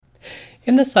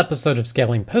In this episode of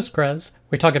Scaling Postgres,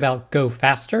 we talk about Go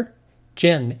Faster,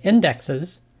 gen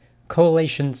indexes,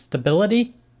 collation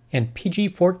stability, and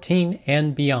PG14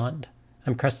 and beyond.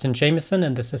 I'm Preston Jameson,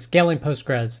 and this is Scaling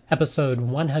Postgres, episode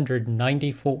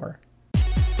 194.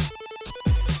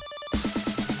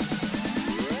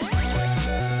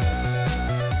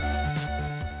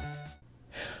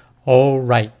 All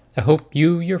right, I hope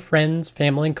you, your friends,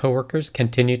 family, and coworkers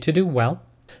continue to do well.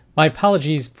 My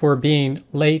apologies for being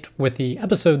late with the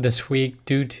episode this week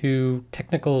due to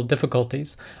technical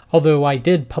difficulties, although I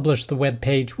did publish the web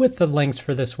page with the links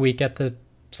for this week at the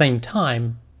same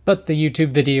time, but the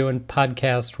YouTube video and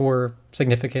podcast were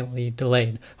significantly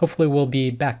delayed. Hopefully we'll be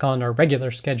back on our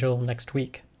regular schedule next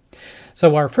week.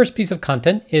 So our first piece of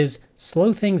content is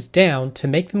slow things down to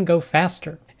make them go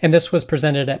faster. And this was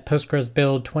presented at Postgres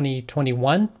Build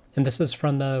 2021, and this is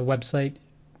from the website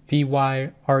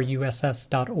vyruss.org.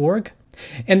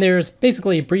 And there's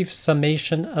basically a brief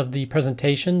summation of the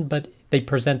presentation, but they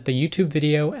present the YouTube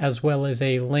video as well as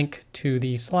a link to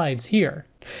the slides here.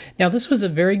 Now, this was a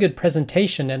very good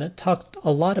presentation, and it talked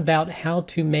a lot about how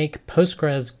to make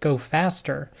Postgres go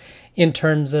faster in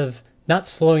terms of not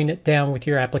slowing it down with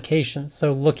your application.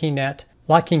 So looking at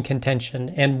locking contention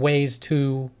and ways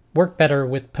to work better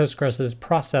with Postgres's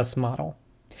process model.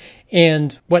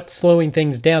 And what slowing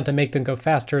things down to make them go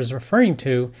faster is referring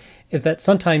to is that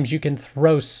sometimes you can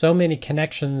throw so many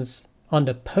connections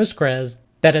onto Postgres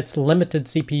that its limited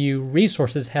CPU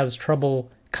resources has trouble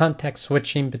context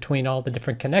switching between all the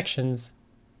different connections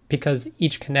because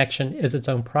each connection is its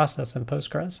own process in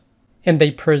Postgres. And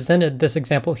they presented this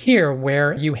example here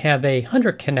where you have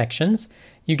 100 connections,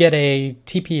 you get a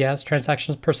TPS,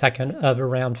 transactions per second, of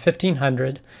around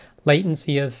 1500,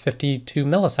 latency of 52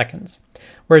 milliseconds.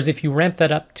 Whereas if you ramp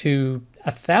that up to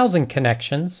 1,000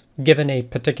 connections, given a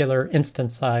particular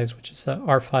instance size, which is a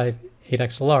R5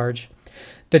 8x large,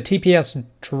 the TPS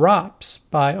drops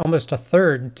by almost a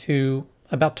third to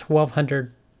about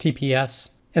 1,200 TPS,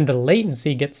 and the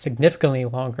latency gets significantly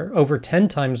longer, over 10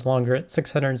 times longer at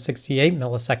 668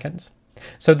 milliseconds.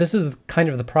 So this is kind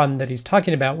of the problem that he's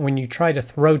talking about. When you try to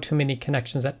throw too many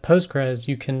connections at Postgres,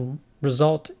 you can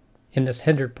result in this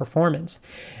hindered performance.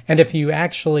 And if you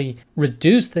actually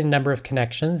reduce the number of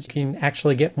connections, you can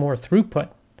actually get more throughput.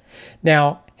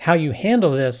 Now, how you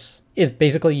handle this is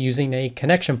basically using a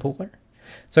connection pooler.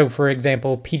 So for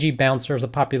example, PG Bouncer is a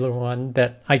popular one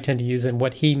that I tend to use and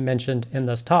what he mentioned in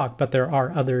this talk, but there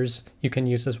are others you can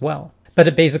use as well. But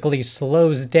it basically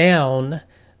slows down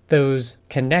those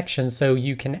connections so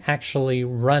you can actually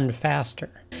run faster.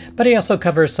 But he also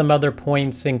covers some other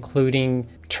points, including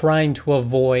trying to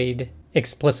avoid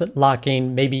explicit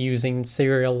locking, maybe using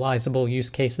serializable use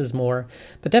cases more.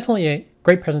 But definitely a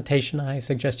great presentation I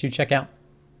suggest you check out.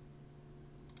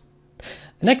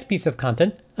 The next piece of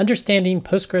content, understanding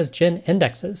Postgres gen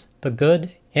indexes, the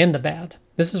good and the bad.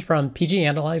 This is from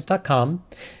pganalyze.com,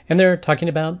 and they're talking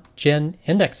about gen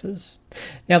indexes.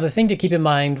 Now, the thing to keep in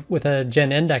mind with a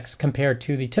gen index compared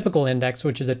to the typical index,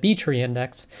 which is a B-tree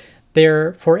index,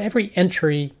 for every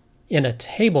entry in a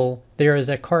table, there is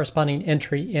a corresponding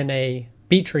entry in a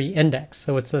B-tree index.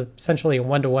 So it's essentially a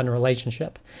one-to-one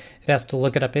relationship. It has to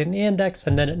look it up in the index,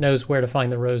 and then it knows where to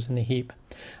find the rows in the heap.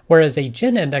 Whereas a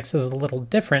gen index is a little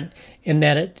different in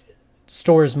that it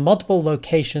stores multiple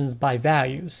locations by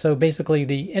value. So basically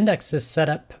the index is set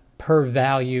up per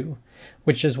value,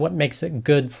 which is what makes it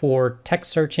good for text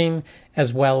searching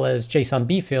as well as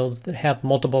JSON-B fields that have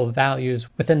multiple values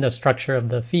within the structure of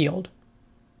the field.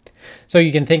 So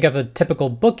you can think of a typical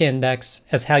book index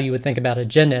as how you would think about a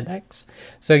gen index.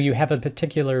 So you have a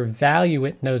particular value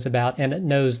it knows about, and it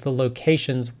knows the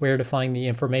locations where to find the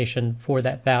information for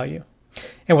that value.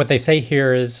 And what they say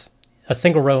here is a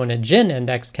single row in a gen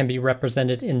index can be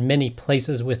represented in many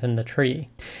places within the tree.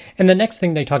 And the next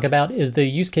thing they talk about is the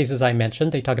use cases I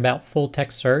mentioned. They talk about full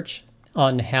text search,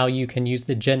 on how you can use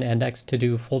the gen index to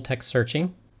do full text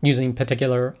searching using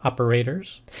particular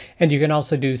operators. And you can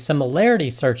also do similarity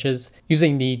searches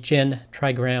using the gen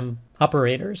trigram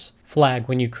operators flag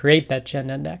when you create that gen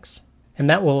index. And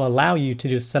that will allow you to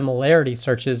do similarity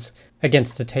searches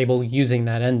against a table using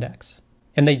that index.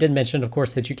 And they did mention, of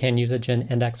course, that you can use a gen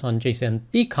index on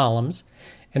JSON-B columns,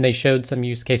 and they showed some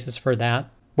use cases for that,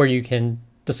 where you can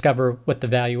discover what the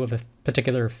value of a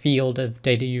particular field of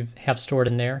data you have stored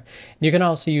in there. You can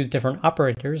also use different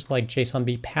operators like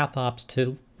JSON-B pathops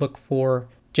to look for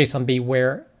JSON-B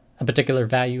where a particular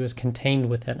value is contained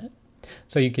within it.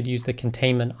 So you could use the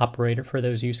containment operator for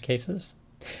those use cases.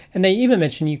 And they even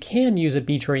mention you can use a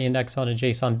B-tree index on a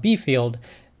JSON-B field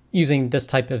using this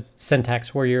type of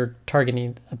syntax where you're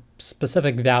targeting a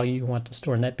specific value you want to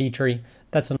store in that B tree,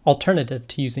 That's an alternative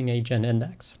to using a gen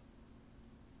index.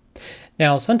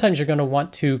 Now, sometimes you're going to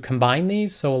want to combine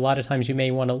these. So a lot of times you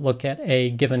may want to look at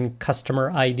a given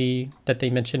customer ID that they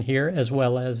mention here, as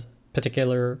well as a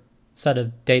particular set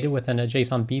of data within a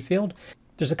JSON-B field.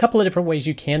 There's a couple of different ways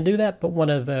you can do that, but one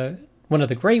of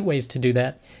the great ways to do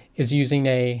that is using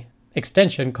a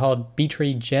extension called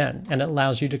btree-gen, and it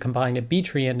allows you to combine a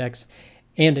btree index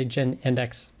and a gen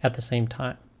index at the same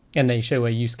time. And they show a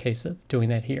use case of doing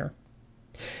that here.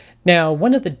 Now,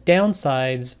 one of the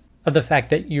downsides of the fact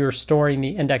that you're storing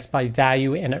the index by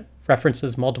value and it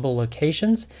references multiple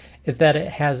locations is that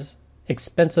it has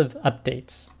expensive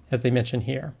updates, as they mention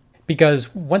here.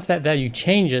 Because once that value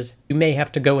changes, you may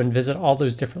have to go and visit all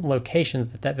those different locations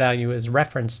that value is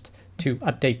referenced to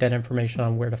update that information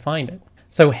on where to find it.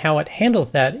 So how it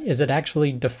handles that is it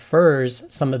actually defers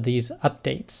some of these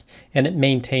updates, and it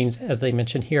maintains, as they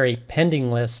mention here, a pending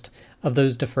list of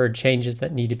those deferred changes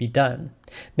that need to be done.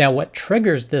 Now, what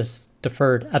triggers this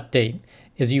deferred update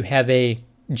is you have a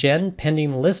gen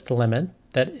pending list limit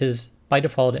that is by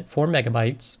default at 4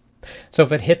 megabytes. So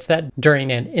if it hits that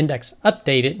during an index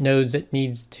update, it knows it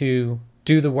needs to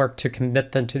do the work to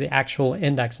commit them to the actual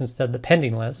index instead of the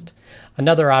pending list.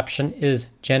 Another option is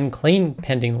gen clean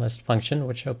pending list function,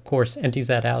 which of course empties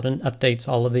that out and updates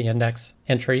all of the index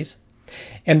entries.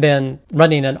 And then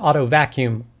running an auto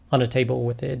vacuum on a table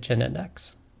with a gen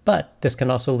index. But this can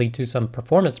also lead to some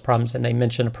performance problems, and they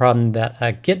mention a problem that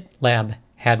GitLab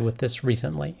had with this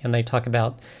recently, and they talk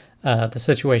about the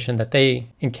situation that they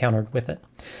encountered with it.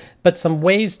 But some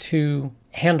ways to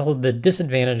handle the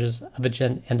disadvantages of a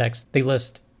gen index, they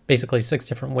list basically 6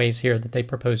 different ways here that they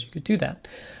propose you could do that.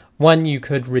 One, you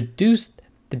could reduce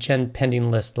the gen pending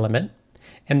list limit,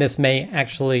 and this may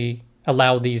actually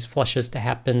allow these flushes to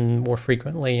happen more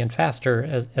frequently and faster,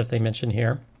 as they mention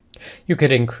here. You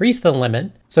could increase the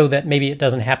limit so that maybe it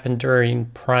doesn't happen during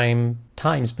prime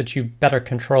times, but you better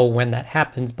control when that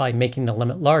happens by making the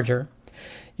limit larger.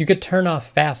 You could turn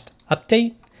off fast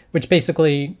update, which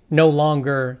basically no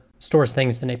longer stores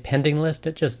things in a pending list.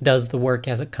 It just does the work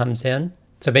as it comes in.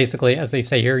 So basically, as they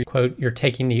say here, quote, you're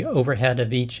taking the overhead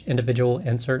of each individual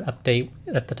insert update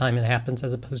at the time it happens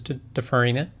as opposed to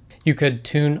deferring it. You could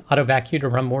tune AutoVacu to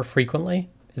run more frequently,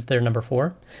 is their number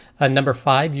 4. Number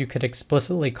 5, you could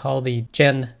explicitly call the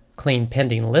gen clean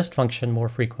pending list function more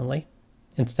frequently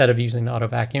instead of using the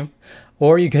AutoVacuum.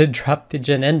 Or you could drop the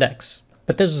gen index.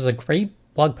 But this was a great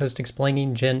blog post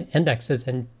explaining gen indexes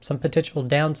and some potential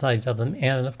downsides of them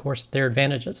and, of course, their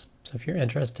advantages. So if you're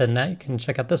interested in that, you can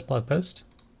check out this blog post.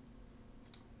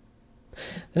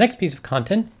 The next piece of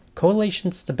content,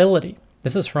 Collation stability.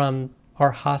 This is from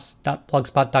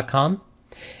rhaas.blogspot.com.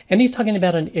 And he's talking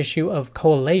about an issue of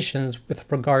collations with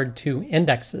regard to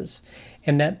indexes,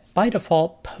 and that by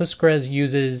default, Postgres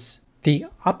uses the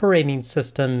operating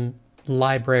system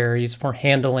libraries for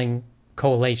handling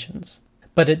collations,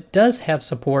 but it does have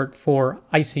support for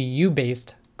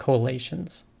ICU-based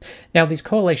collations. Now, these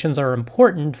collations are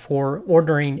important for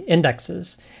ordering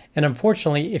indexes, and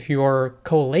unfortunately, if your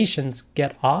collations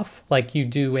get off, like you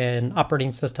do an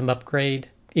operating system upgrade,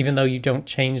 even though you don't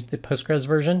change the Postgres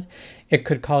version, it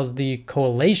could cause the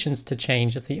collations to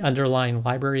change if the underlying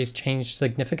libraries change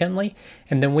significantly.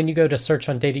 And then when you go to search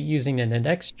on data using an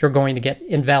index, you're going to get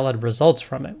invalid results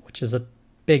from it, which is a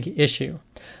big issue.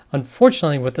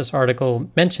 Unfortunately, what this article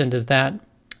mentioned is that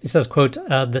it says, quote,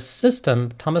 the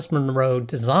system Thomas Monroe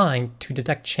designed to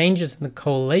detect changes in the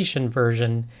collation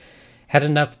version had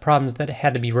enough problems that it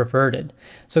had to be reverted.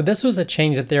 So this was a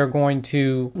change that they're going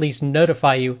to at least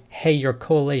notify you, hey, your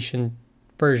collation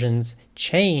versions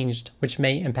changed, which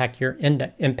may impact your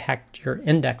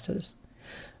indexes.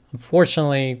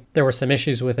 Unfortunately, there were some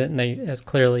issues with it, and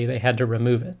they had to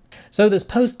remove it. So this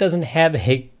post doesn't have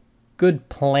a good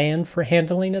plan for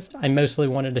handling this. I mostly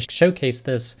wanted to showcase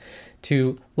this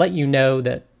to let you know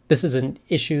that this is an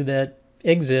issue that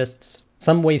exists.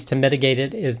 Some ways to mitigate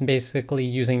it is basically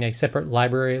using a separate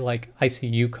library like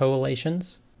ICU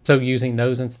collations. So using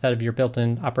those instead of your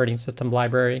built-in operating system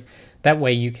library. That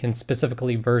way you can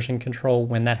specifically version control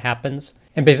when that happens.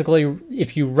 And basically,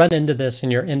 if you run into this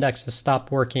and your indexes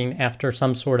stop working after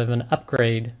some sort of an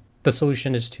upgrade, the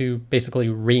solution is to basically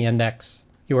re-index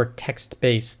your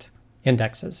text-based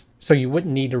indexes. So you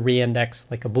wouldn't need to re-index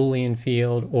like a Boolean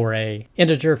field or a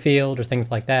integer field or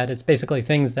things like that. It's basically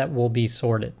things that will be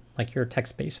sorted, like your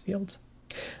text-based fields.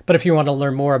 But if you want to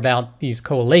learn more about these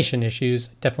collation issues,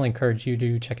 I definitely encourage you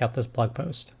to check out this blog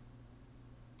post.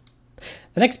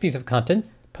 The next piece of content,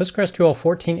 PostgreSQL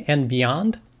 14 and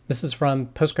beyond. This is from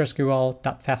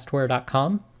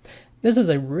postgresql.fastware.com. This is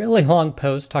a really long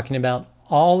post talking about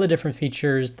all the different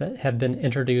features that have been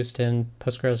introduced in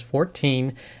Postgres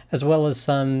 14, as well as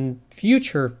some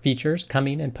future features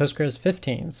coming in Postgres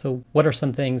 15. So what are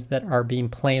some things that are being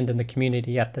planned in the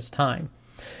community at this time?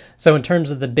 So in terms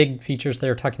of the big features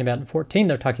they're talking about in 14,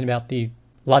 they're talking about the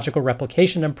logical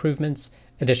replication improvements,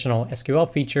 additional SQL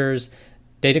features,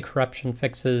 data corruption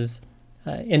fixes,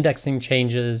 indexing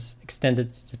changes,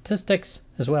 extended statistics,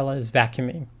 as well as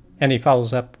vacuuming. And he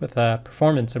follows up with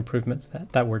performance improvements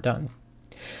that were done.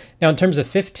 Now, in terms of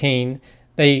 15,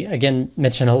 they, again,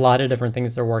 mention a lot of different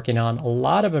things they're working on. A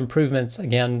lot of improvements,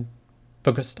 again,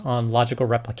 focused on logical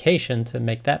replication to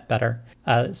make that better.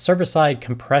 Server-side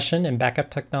compression and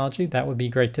backup technology, that would be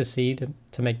great to see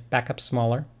to make backups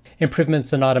smaller.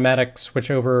 Improvements in automatic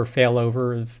switchover,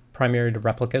 failover of primary to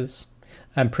replicas.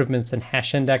 Improvements in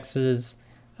hash indexes.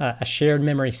 A shared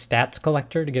memory stats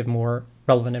collector to give more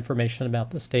relevant information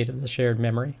about the state of the shared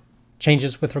memory.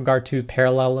 Changes with regard to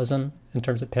parallelism in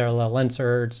terms of parallel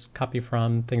inserts, copy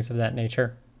from, things of that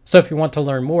nature. So if you want to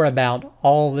learn more about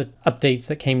all the updates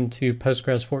that came to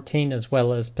Postgres 14 as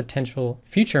well as potential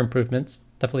future improvements,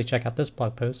 definitely check out this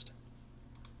blog post.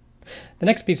 The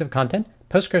next piece of content,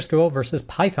 PostgreSQL versus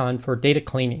Python for data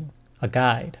cleaning, a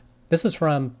guide. This is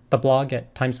from the blog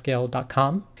at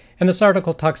timescale.com. And this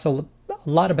article talks a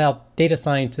lot about data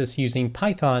scientists using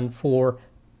Python for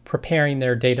preparing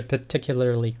their data,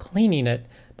 particularly cleaning it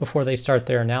before they start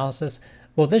their analysis.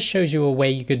 Well, this shows you a way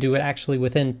you could do it actually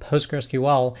within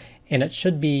PostgreSQL, and it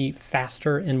should be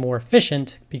faster and more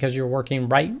efficient because you're working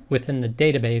right within the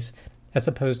database as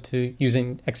opposed to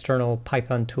using external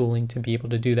Python tooling to be able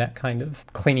to do that kind of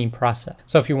cleaning process.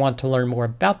 So if you want to learn more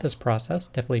about this process,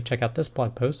 definitely check out this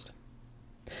blog post.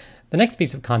 The next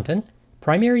piece of content,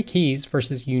 primary keys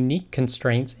versus unique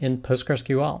constraints in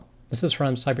PostgreSQL. This is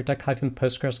from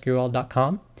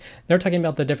cybertech-postgresql.com. They're talking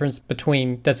about the difference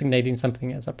between designating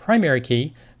something as a primary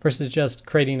key versus just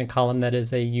creating a column that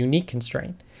is a unique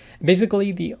constraint.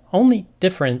 Basically, the only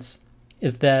difference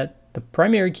is that the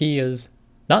primary key is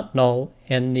not null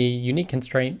and the unique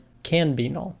constraint can be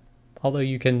null, although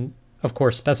you can, of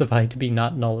course, specify to be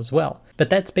not null as well. But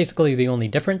that's basically the only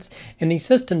difference, and the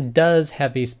system does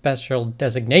have a special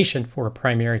designation for a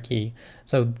primary key,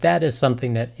 so that is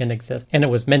something that exists. And it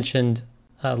was mentioned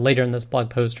later in this blog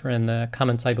post or in the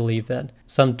comments, I believe, that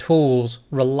some tools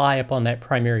rely upon that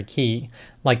primary key,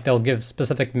 like they'll give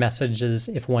specific messages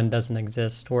if one doesn't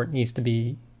exist or it needs to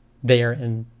be there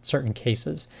in certain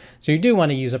cases. So you do want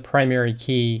to use a primary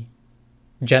key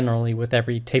generally with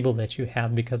every table that you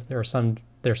have because there's some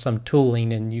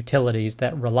tooling and utilities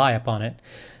that rely upon it.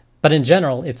 But in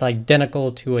general, it's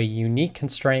identical to a unique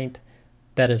constraint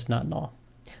that is not null.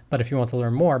 But if you want to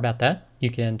learn more about that,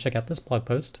 you can check out this blog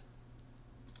post.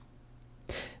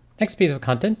 Next piece of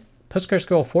content,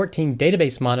 PostgreSQL 14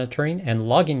 database monitoring and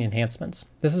logging enhancements.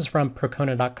 This is from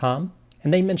Procona.com,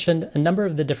 and they mentioned a number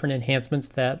of the different enhancements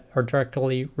that are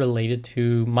directly related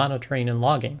to monitoring and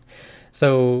logging.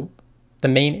 So the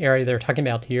main area they're talking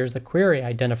about here is the query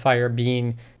identifier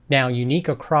being now unique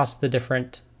across the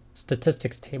different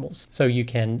statistics tables. So you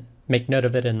can make note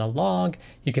of it in the log,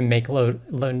 you can make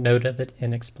note of it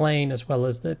in explain, as well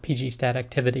as the PG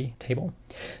activity table.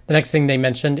 The next thing they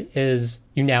mentioned is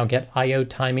you now get I/O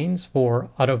timings for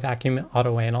auto vacuum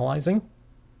auto analyzing.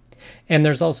 And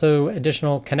there's also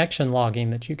additional connection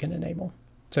logging that you can enable.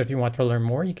 So if you want to learn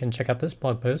more, you can check out this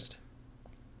blog post.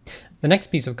 The next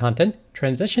piece of content,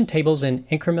 transition tables in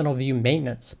incremental view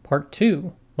maintenance, part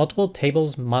 2, multiple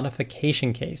tables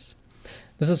modification case.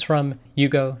 This is from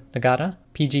Yugo Nagata,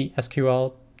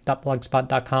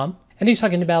 pgsql.blogspot.com. And he's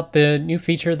talking about the new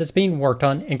feature that's being worked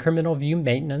on, incremental view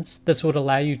maintenance. This would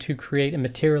allow you to create a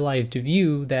materialized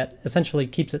view that essentially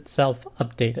keeps itself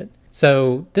updated.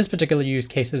 So this particular use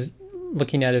case is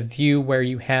looking at a view where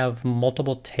you have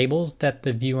multiple tables that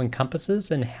the view encompasses,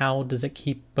 and how does it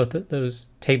keep both of those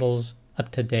tables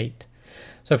up to date.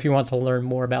 So if you want to learn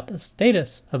more about the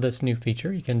status of this new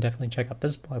feature, you can definitely check out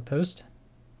this blog post.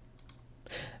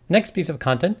 Next piece of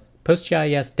content,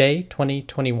 PostGIS Day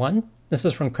 2021. This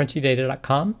is from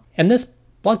crunchydata.com. And this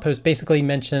blog post basically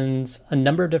mentions a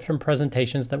number of different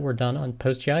presentations that were done on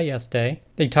PostGIS Day.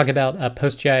 They talk about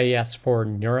PostGIS for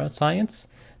neuroscience,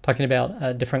 talking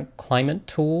about different climate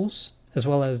tools, as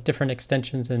well as different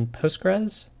extensions in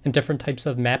Postgres and different types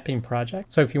of mapping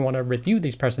projects. So if you want to review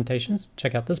these presentations,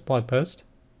 check out this blog post.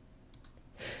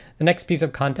 The next piece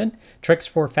of content, tricks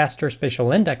for faster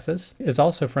spatial indexes, is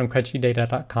also from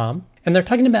crunchydata.com. And they're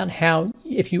talking about how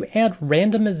if you add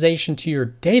randomization to your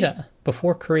data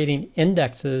before creating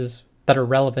indexes that are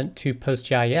relevant to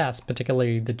PostGIS,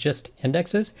 particularly the GIST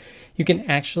indexes, you can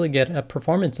actually get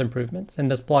performance improvements.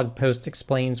 And this blog post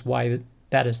explains why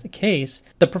that is the case.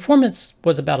 The performance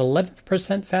was about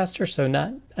 11% faster, so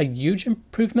not a huge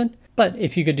improvement. But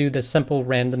if you could do the simple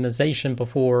randomization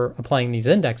before applying these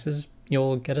indexes,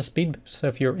 you'll get a speed boost. So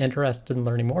if you're interested in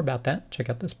learning more about that, check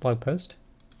out this blog post.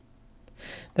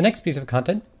 The next piece of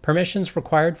content, permissions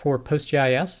required for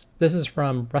PostGIS. This is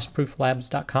from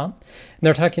rustprooflabs.com. And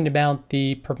they're talking about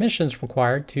the permissions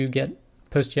required to get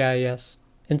PostGIS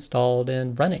installed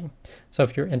and running. So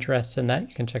if you're interested in that,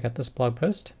 you can check out this blog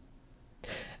post.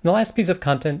 And the last piece of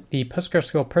content, the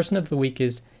PostgreSQL Person of the Week,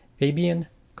 is Fabian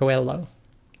Coelho.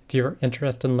 If you're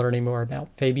interested in learning more about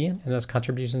Fabian and his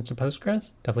contributions to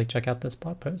Postgres, definitely check out this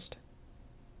blog post.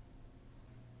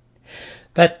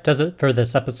 That does it for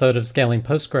this episode of Scaling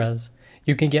Postgres.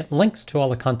 You can get links to all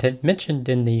the content mentioned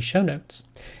in the show notes.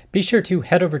 Be sure to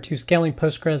head over to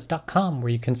scalingpostgres.com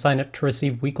where you can sign up to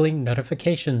receive weekly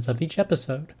notifications of each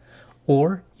episode,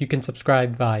 or you can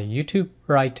subscribe via YouTube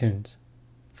or iTunes.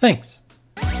 Thanks.